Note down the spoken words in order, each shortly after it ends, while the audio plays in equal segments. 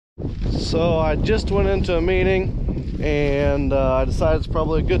So I just went into a meeting and I decided it's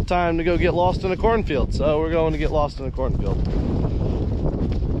probably a good time to go get lost in a cornfield. So we're going to get lost in a cornfield.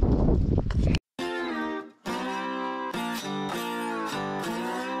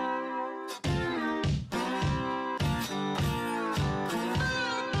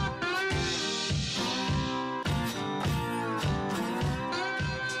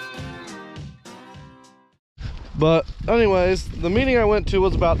 But anyways, the meeting I went to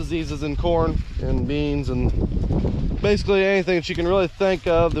was about diseases in corn and beans and basically anything that you can really think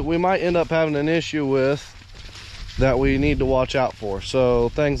of that we might end up having an issue with that we need to watch out for. So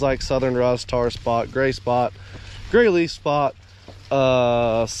things like southern rust, tar spot, gray leaf spot,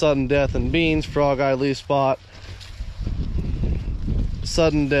 sudden death in beans, frog eye leaf spot,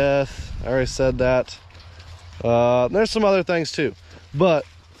 sudden death, I already said that. There's some other things too, but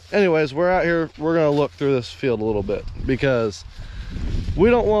anyways, we're out here, we're gonna look through this field a little bit because we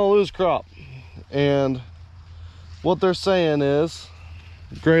don't want to lose crop. And what they're saying is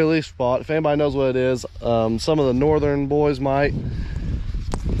gray leaf spot. If anybody knows what it is, some of the northern boys might.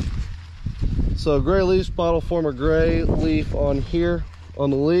 So gray leaf spot will form a gray leaf on here, on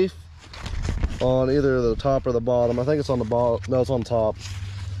the leaf, on either the top or the bottom. I think it's on the bottom. No, it's on top.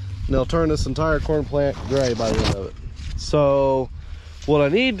 And they'll turn this entire corn plant gray by the end of it. So what I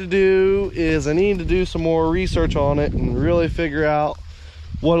need to do is I need to do some more research on it and really figure out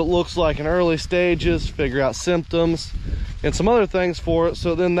what it looks like in early stages, figure out symptoms and some other things for it,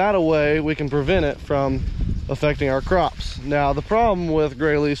 so then that way we can prevent it from affecting our crops. Now the problem with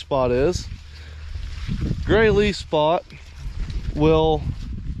gray leaf spot is gray leaf spot will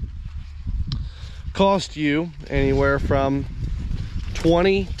cost you anywhere from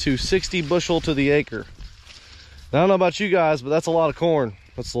 20 to 60 bushel to the acre. I don't know about you guys, but that's a lot of corn.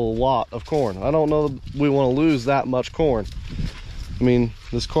 That's a lot of corn. I don't know that we want to lose that much corn. I mean,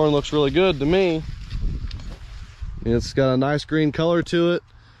 this corn looks really good to me. It's got a nice green color to it.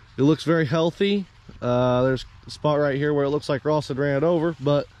 It looks very healthy. There's a spot right here where it looks like Ross had ran it over,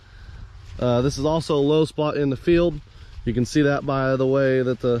 but this is also a low spot in the field. You can see that by the way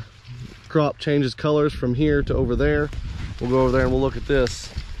that the crop changes colors from here to over there. We'll go over there and we'll look at this.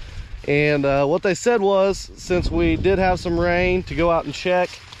 And what they said was, since we did have some rain, to go out and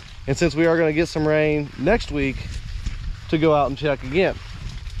check, and since we are going to get some rain next week, to go out and check again.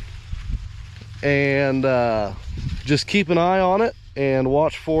 And just keep an eye on it and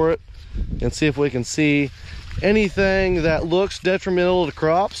watch for it and see if we can see anything that looks detrimental to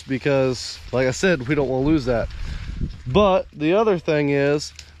crops, because like I said, we don't want to lose that. But the other thing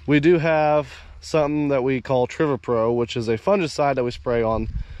is, we do have something that we call Trivapro, which is a fungicide that we spray on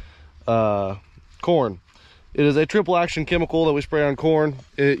corn. It is a triple action chemical that we spray on corn.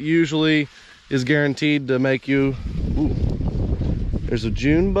 It usually is guaranteed to make you, ooh, there's a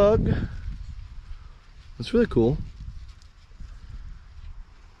June bug. That's really cool.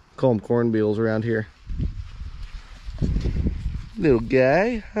 Call them corn beetles around here. Little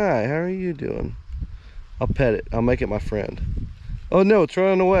guy, hi, how are you doing? I'll pet it, I'll make it my friend. Oh no, it's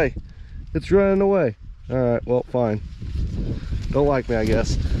running away. It's running away. All right, well, fine. Don't like me, I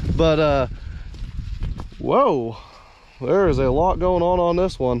guess. But whoa, there is a lot going on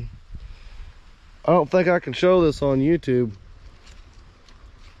this one. I don't think I can show this on YouTube,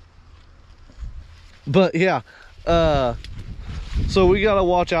 but yeah, so we got to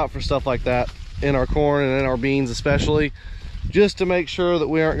watch out for stuff like that in our corn and in our beans especially, just to make sure that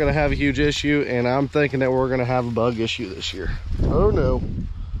we aren't going to have a huge issue. And I'm thinking that we're going to have a bug issue this year. Oh no,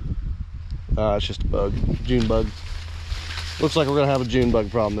 it's just a bug, June bug. Looks like we're gonna have a June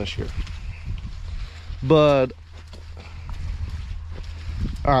bug problem this year. But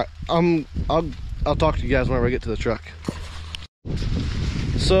all right, I'll talk to you guys whenever I get to the truck.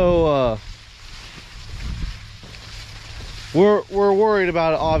 So we're worried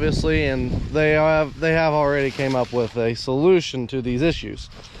about it, obviously, and they have already came up with a solution to these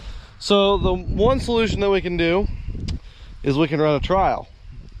issues. So the one solution that we can do is we can run a trial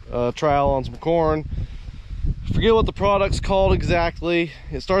on some corn. Forget what the product's called exactly.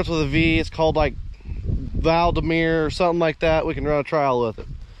 It starts with a V. It's called like Valdemir or something like that. We can run a trial with it,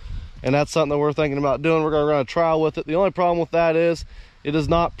 and that's something that we're thinking about doing. We're going to run a trial with it. The only problem with that is it does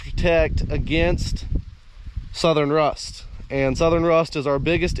not protect against southern rust, and southern rust is our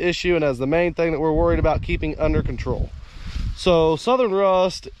biggest issue and is the main thing that we're worried about keeping under control. So southern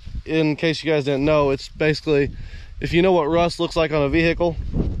rust, in case you guys didn't know, it's basically, if you know what rust looks like on a vehicle,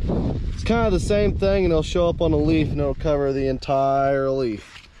 it's kind of the same thing, and it'll show up on a leaf and it'll cover the entire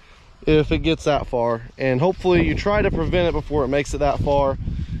leaf if it gets that far. And hopefully you try to prevent it before it makes it that far.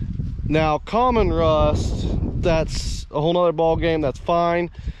 Now common rust, that's a whole nother ball game. That's fine.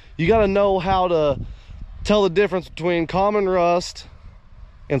 you got to know how to tell the difference between common rust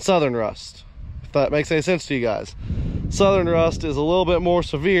and southern rust, if that makes any sense to you guys. Southern rust is a little bit more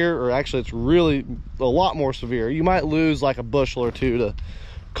severe, or actually it's really a lot more severe. You might lose like a bushel or two to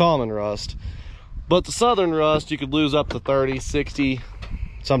common rust, but the southern rust you could lose up to 30, 60,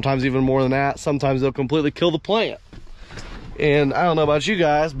 sometimes even more than that. Sometimes they'll completely kill the plant, and I don't know about you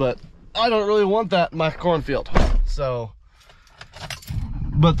guys, but I don't really want that in my cornfield. So,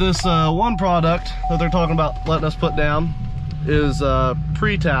 but this one product that they're talking about letting us put down is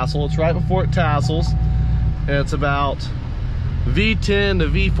pre-tassel. It's right before it tassels, and it's about V10 to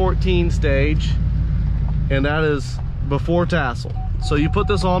V14 stage, and that is before tassel. So you put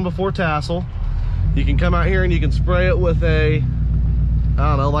this on before tassel. You can come out here and you can spray it with a, I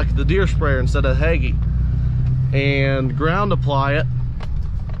don't know, like the deer sprayer instead of Hagee, and ground apply it.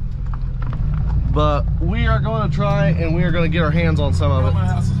 But we are going to try and we are going to get our hands on some of it.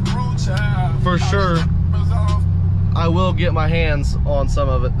 For sure, I will get my hands on some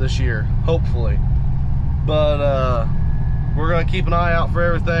of it this year, hopefully. But we're going to keep an eye out for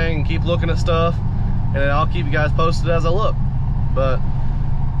everything and keep looking at stuff, and then I'll keep you guys posted as I look. But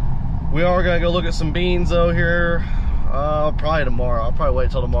we are going to go look at some beans though here, probably tomorrow. I'll probably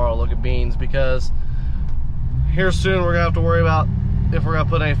wait till tomorrow to look at beans, because here soon we're going to have to worry about if we're going to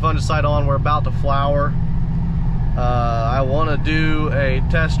put any fungicide on. We're about to flower. I want to do a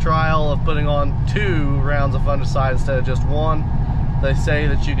test trial of putting on 2 rounds of fungicide instead of just 1. They say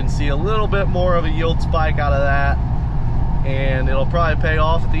that you can see a little bit more of a yield spike out of that, and it'll probably pay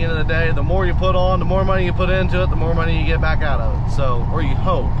off at the end of the day. The more you put on, the more money you put into it, the more money you get back out of it. So, or you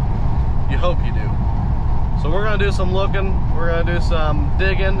hope you do. So we're going to do some looking, we're going to do some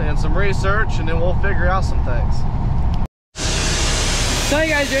digging and some research, and then we'll figure out some things. So how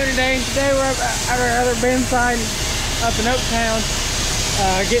you guys doing today? Today we're up at our other bin side up in Oaktown,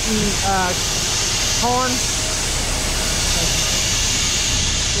 getting corn.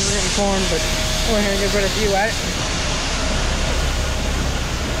 We're getting corn, but we're here to get rid of a few at it.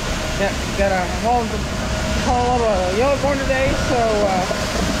 Yeah, got a haul of yellow corn today, so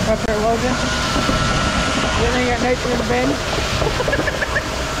up there loading. Then you got Nathan in the bin.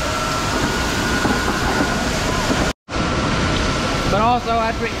 But also,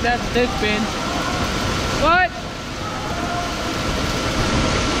 that's this bin. What?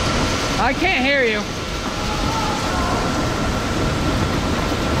 I can't hear you.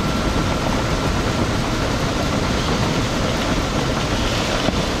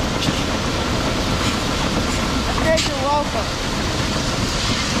 Okay, you're welcome.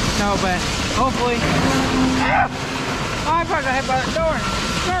 No, but hopefully. Oh, I probably got hit by that door. It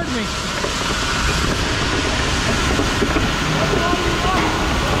scared me.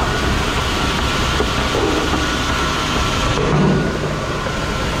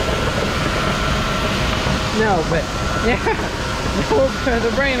 No, but yeah,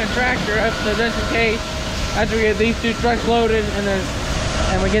 they're bringing a tractor up, so just in case, after we get these 2 trucks loaded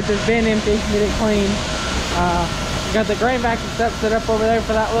and we get this bin empty, get it clean. We got the grain vacuum stuff set up over there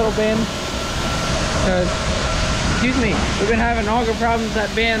for that little bin. Excuse me, we've been having auger problems with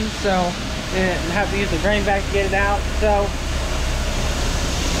that bin, so and have to use the grain vac to get it out. So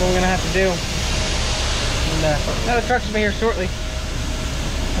that's what we're gonna have to do. And now the trucks will be here shortly.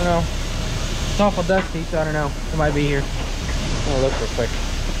 I don't know. It's awful dusty, so I don't know. It might be here. I'll look real quick.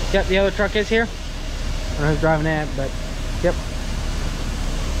 Yep, the other truck is here. I don't know who's driving that, but yep.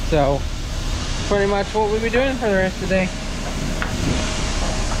 So pretty much what we'll be doing for the rest of the day.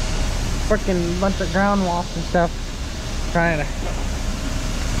 Freaking bunch of ground wasps and stuff. Trying to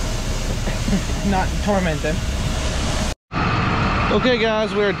not torment them. Okay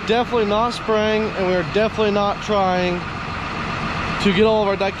guys, we are definitely not spraying, and we are definitely not trying to get all of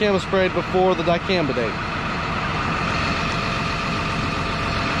our dicamba sprayed before the dicamba date.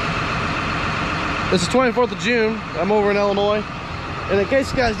 It's the 24th of June. I'm over in Illinois, and in case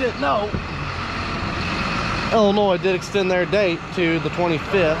you guys didn't know, Illinois did extend their date to the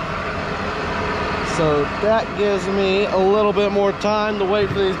 25th. So that gives me a little bit more time to wait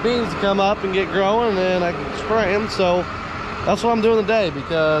for these beans to come up and get growing, and then I can spray them. So that's what I'm doing today,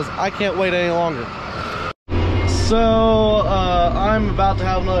 because I can't wait any longer. So I'm about to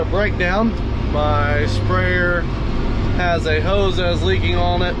have another breakdown. My sprayer has a hose that is leaking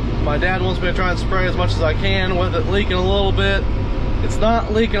on it. My dad wants me to try and spray as much as I can with it leaking a little bit. It's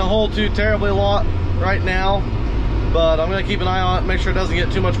not leaking a whole too terribly a lot right now, but I'm gonna keep an eye on it, make sure it doesn't get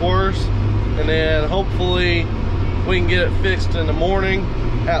too much worse, and then hopefully we can get it fixed in the morning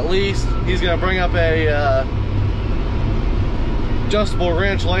at least. He's gonna bring up a adjustable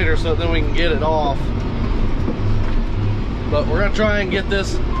wrench later, so then we can get it off. But we're gonna try and get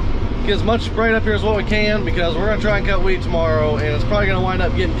this get as much sprayed up here as what we can, because we're gonna try and cut wheat tomorrow, and it's probably gonna wind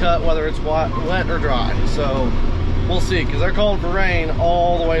up getting cut whether it's wet or dry. So we'll see, because they're calling for rain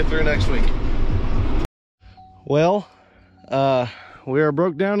all the way through next week. Well, we are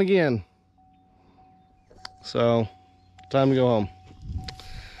broke down again, so time to go home.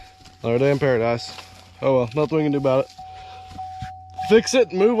 Another day in paradise. Oh well, nothing we can do about it. Fix it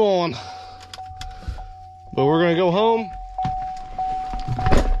and move on. But we're gonna go home,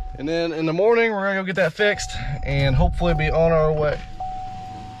 and then in the morning we're gonna go get that fixed and hopefully be on our way.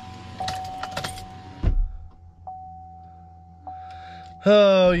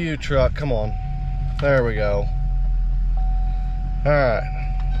 Oh, you truck, come on. There we go. All right.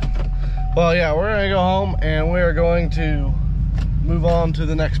 Well, yeah, we're gonna go home and we are going to move on to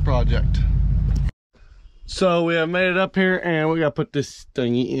the next project. So we have made it up here and we gotta put this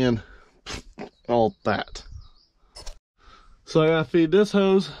thingy in. All that. So I gotta feed this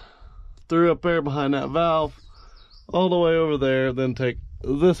hose through up there behind that valve, all the way over there, then take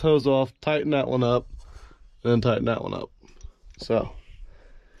this hose off, tighten that one up, then tighten that one up. So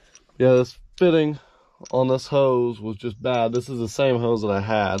yeah, this fitting on this hose was just bad. This is the same hose that I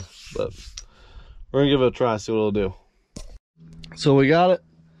had, but we're gonna give it a try, see what it'll do. So we got it.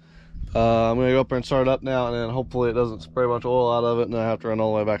 I'm gonna go up there and start it up now, and then hopefully it doesn't spray a bunch of oil out of it, and then I have to run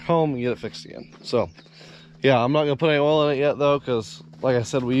all the way back home and get it fixed again. So yeah, I'm not gonna put any oil in it yet though, because like I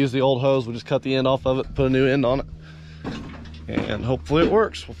said, we used the old hose. We just cut the end off of it, put a new end on it, and hopefully it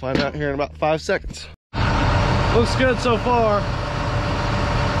works. We'll find out here in about 5 seconds. Looks good so far.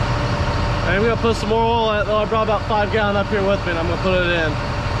 And I'm gonna put some more oil in it. I brought about 5 gallon up here with me, and I'm gonna put it in.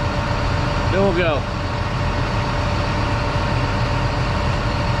 Then we'll go.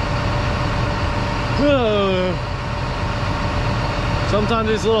 Sometimes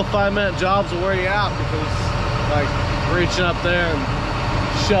these little 5-minute jobs will wear you out, because like reaching up there and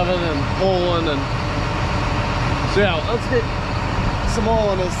shoving and pulling, and so yeah, let's get some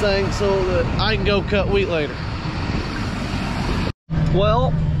oil in this thing so that I can go cut wheat later.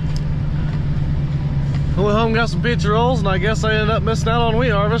 Well, I went home and got some pizza rolls, and I guess I ended up missing out on wheat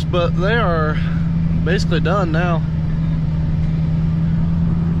harvest, but they are basically done now.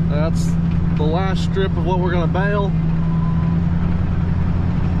 That's the last strip of what we're gonna bale.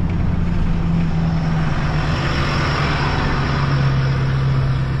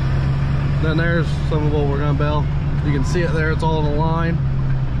 Then there's some of what we're gonna bale. You can see it there, it's all in a line.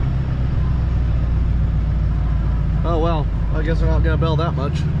 Oh well, I guess we're not gonna bale that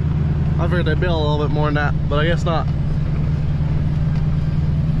much. I figured they'd bale a little bit more than that, but I guess not.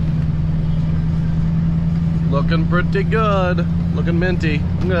 Looking pretty good, looking minty.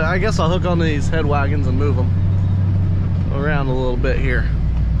 I guess I'll hook on these head wagons and move them around a little bit here.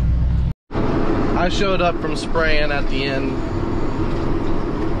 I showed up from spraying at the end,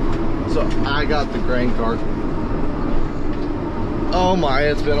 so I got the grain cart. Oh my,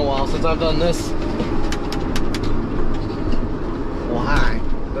 it's been a while since I've done this. Why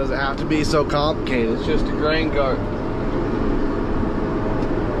does it have to be so complicated? It's just a grain cart.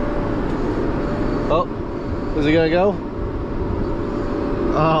 Oh, is it gonna go?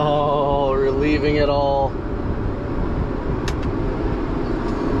 Oh, we're leaving it all.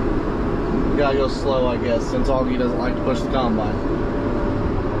 Gotta go slow, I guess, since Augie doesn't like to push the combine.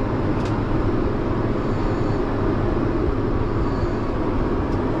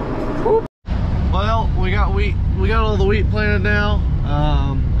 Whoop. Well, we got all the wheat planted now.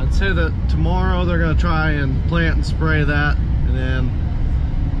 I'd say that tomorrow they're gonna try and plant and spray that, and then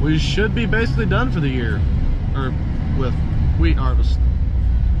we should be basically done for the year, or with wheat harvest,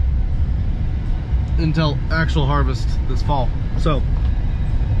 until actual harvest this fall. So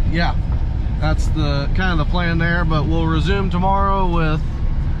yeah, that's the kind of the plan there, but we'll resume tomorrow with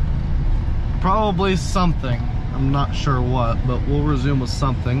probably something. I'm not sure what, but we'll resume with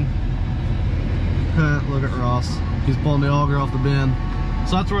something. Look at Ross, he's pulling the auger off the bin.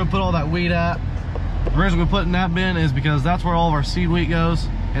 So that's where we put all that wheat at. The reason we put it in that bin is because that's where all of our seed wheat goes,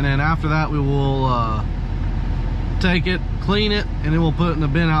 and then after that we will take it, clean it, and then we'll put it in the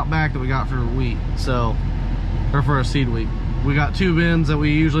bin out back that we got for wheat, so, or for our seed wheat. We got 2 bins that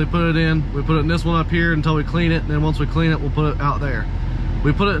we usually put it in. We put it in this one up here until we clean it, and then once we clean it, we'll put it out there.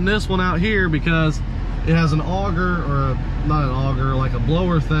 We put it in this one out here because it has an auger, or not an auger, like a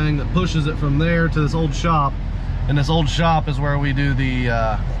blower thing that pushes it from there to this old shop, and this old shop is where we do the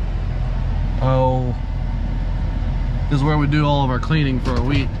this is where we do all of our cleaning for our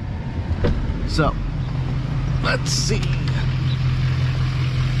wheat. So let's see.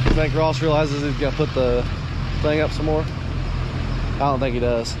 I think Ross realizes he's got to put the thing up some more. I don't think he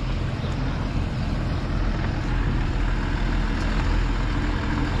does.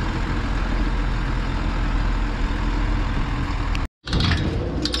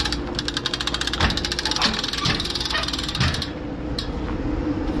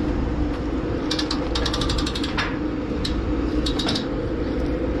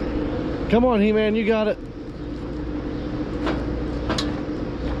 Come on, He-Man, you got it.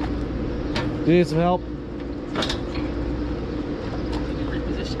 You need some help?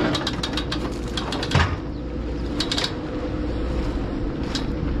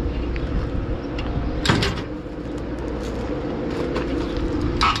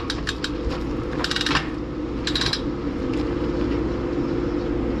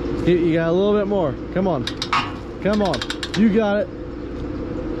 You got a little bit more. Come on. Come on. You got it.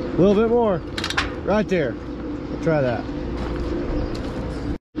 A little bit more. Right there. Try that.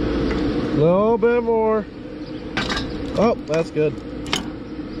 A little bit more. Oh, that's good.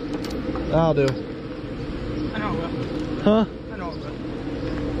 That'll do. I know it will. Huh? I know it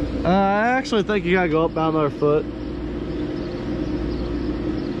will. I actually think you gotta go up about another foot.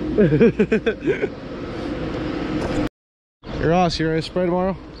 Ross, you ready to spray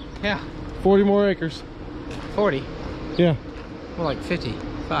tomorrow? Yeah. 40 more acres. 40. Yeah. More like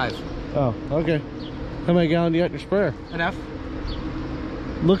 55. Oh, okay. How many gallons do you got in your sprayer? Enough.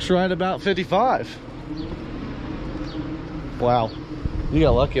 Looks right about 55. Wow. You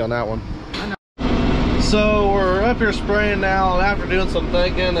got lucky on that one. I know. So we're up here spraying now, and after doing some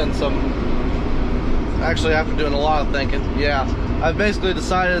thinking and after doing a lot of thinking, yeah, I've basically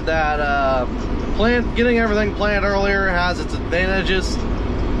decided that getting everything planned earlier has its advantages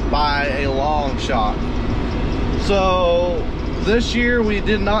by a long shot. So this year we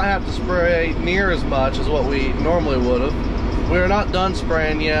did not have to spray near as much as what we normally would have. We are not done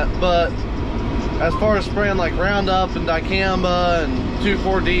spraying yet, but as far as spraying like Roundup and dicamba and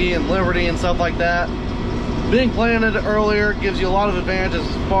 2,4-D and Liberty and stuff like that, being planted earlier gives you a lot of advantages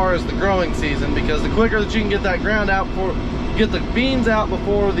as far as the growing season, because the quicker that you can get that ground out get the beans out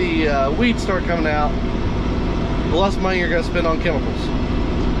before the weeds start coming out, the less money you're going to spend on chemicals.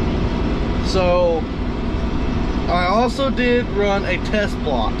 So I also did run a test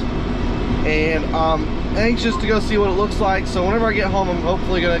plot, and I'm anxious to go see what it looks like, so whenever I get home I'm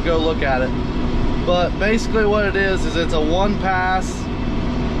hopefully going to go look at it. But basically what it is it's a one pass.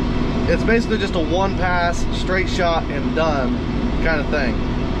 It's basically just a one pass, straight shot and done kind of thing.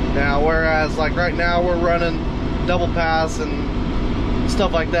 Now whereas like right now we're running double pass and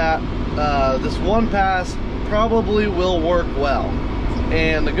stuff like that, this one pass probably will work well.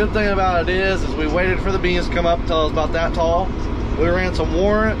 And the good thing about it is we waited for the beans to come up until it was about that tall. We ran some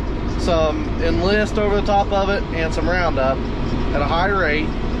Warrant, some Enlist over the top of it, and some Roundup at a high rate.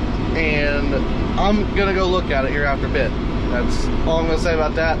 And I'm gonna go look at it here after a bit. That's all I'm gonna say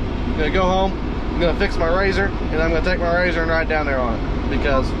about that. I'm gonna go home, I'm gonna fix my razor, and I'm gonna take my razor and ride down there on it.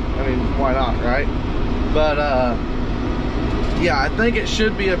 Because, I mean, why not, right? But, yeah, I think it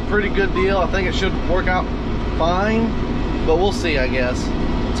should be a pretty good deal. I think it should work out fine, but we'll see, I guess.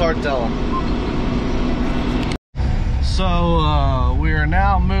 It's hard to tell. So, we are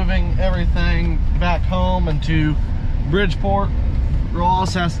now moving everything back home into Bridgeport.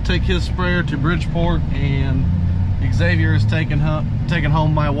 Ross has to take his sprayer to Bridgeport, and Xavier is taking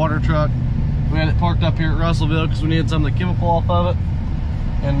home my water truck. We had it parked up here at Russellville because we needed some of the chemical off of it.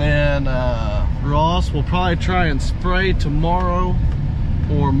 And then Ross will probably try and spray tomorrow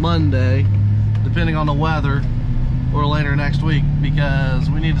or Monday, depending on the weather, or later next week, because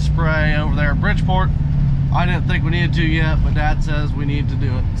we need to spray over there at Bridgeport. I didn't think we needed to yet, but Dad says we need to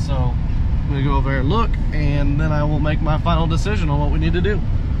do it. So I'm gonna go over there and look, and then I will make my final decision on what we need to do.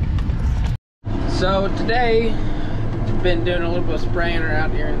 So today, been doing a little bit of spraying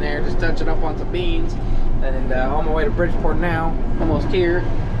around here and there, just touching up on some beans, and on my way to Bridgeport now, almost here.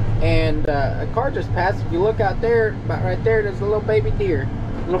 And a car just passed. If you look out there, about right there, there's a little baby deer,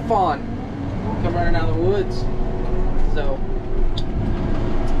 a little fawn, come running out of the woods. So,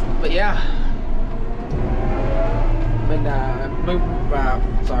 but yeah, been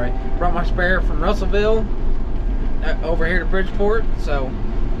brought my sprayer from Russellville over here to Bridgeport. So,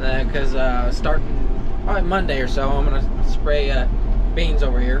 because starting probably Monday or so, I'm gonna spray beans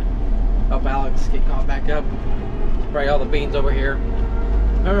over here. Help Alex get caught back up. Spray all the beans over here.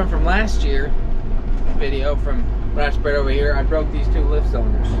 Remember from last year video, from when I sprayed over here, I broke these 2 lift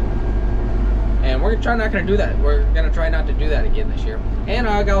cylinders. And we're not gonna do that. We're gonna try not to do that again this year. And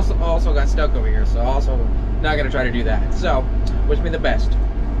I also got stuck over here, so also not gonna try to do that. So, wish me the best.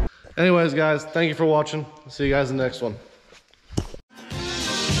 Anyways, guys, thank you for watching. See you guys in the next one.